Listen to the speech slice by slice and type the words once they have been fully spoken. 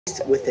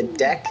with a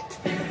deck.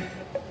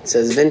 It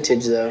says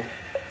vintage though.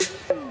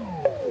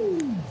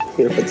 I'm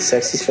gonna put the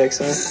sexy specs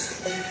on.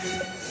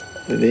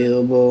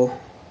 Available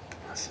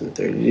in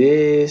 30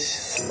 days.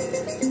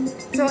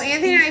 So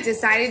Anthony and I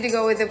decided to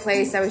go with a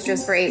place that was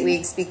just for 8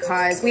 weeks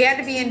because we had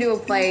to be into a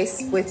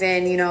place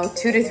within,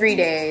 2 to 3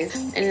 days.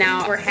 And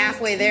now we're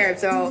halfway there,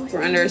 so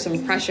we're under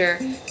some pressure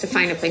to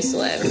find a place to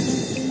live.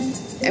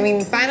 I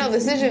mean, final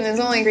decision is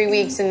only 3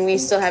 weeks and we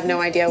still have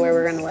no idea where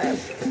we're gonna live.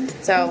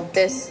 So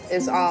this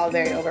is all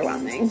very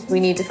overwhelming. We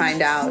need to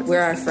find out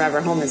where our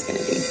forever home is gonna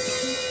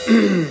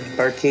be.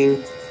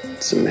 Parking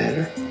doesn't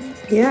matter.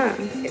 Yeah,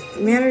 it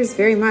matters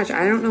very much.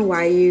 I don't know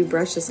why you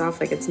brush this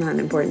off like it's not an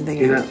important thing.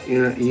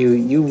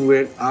 You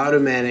went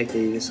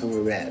automatically to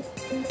somewhere bad.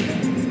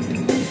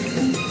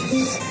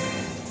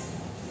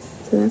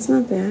 So that's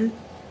not bad.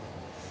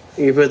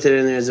 You put that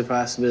in there as a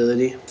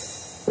possibility.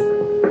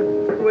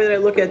 The way that I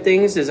look at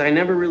things is I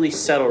never really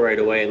settle right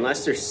away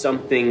unless there's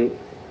something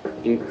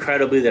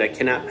incredibly that I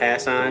cannot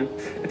pass on.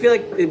 I feel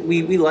like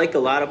we like a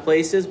lot of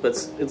places, but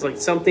it's like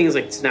some things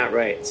like it's not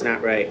right, it's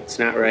not right, it's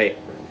not right.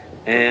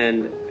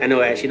 And I know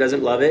Ashley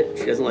doesn't love it.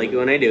 She doesn't like it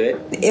when I do it.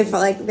 If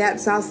like that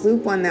South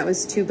Loop one that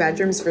was 2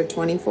 bedrooms for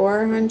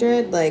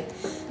 $2,400,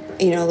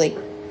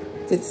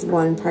 with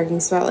one parking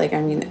spot,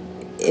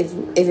 if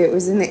it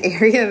was in the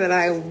area that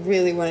I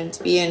really wanted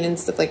to be in and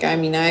stuff, I'd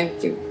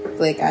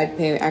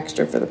pay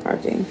extra for the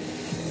parking.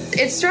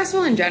 It's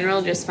stressful in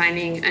general just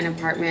finding an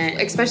apartment,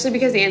 especially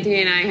because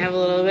Anthony and I have a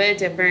little bit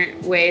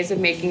different ways of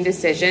making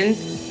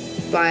decisions.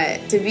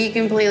 But to be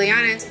completely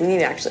honest, we need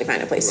to actually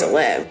find a place to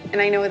live. And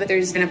I know that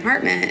there's an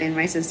apartment in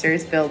my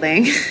sister's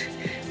building,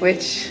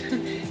 which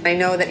I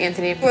know that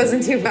Anthony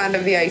wasn't too fond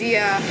of the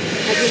idea.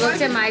 Have you looked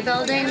at my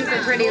buildings?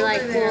 They're pretty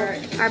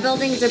cool. Our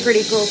building's a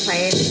pretty cool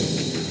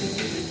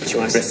place. She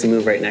wants us to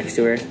move right next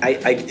to her.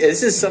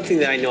 This is something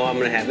that I know I'm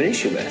gonna have an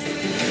issue with.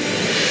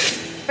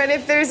 But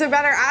if there's a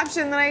better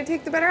option, then I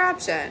take the better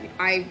option.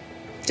 I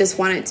just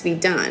want it to be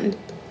done.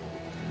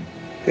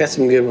 We got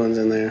some good ones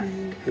in there.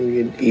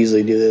 We could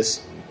easily do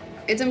this.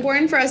 It's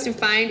important for us to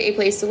find a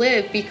place to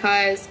live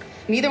because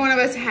neither one of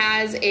us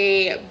has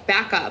a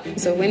backup.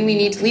 So when we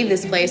need to leave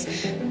this place,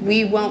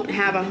 we won't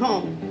have a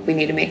home. We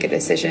need to make a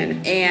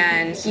decision.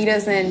 And he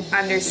doesn't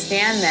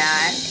understand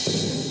that.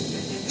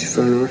 Too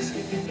far north?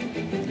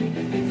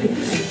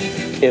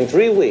 In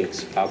 3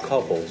 weeks, our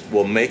couples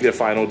will make their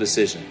final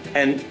decision.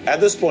 And at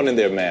this point in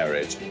their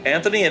marriage,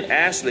 Anthony and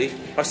Ashley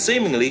are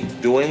seemingly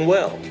doing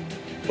well,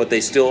 but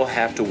they still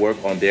have to work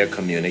on their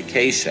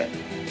communication.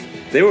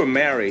 They were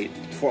married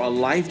for a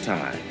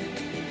lifetime,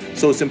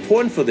 so it's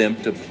important for them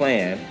to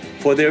plan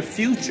for their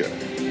future.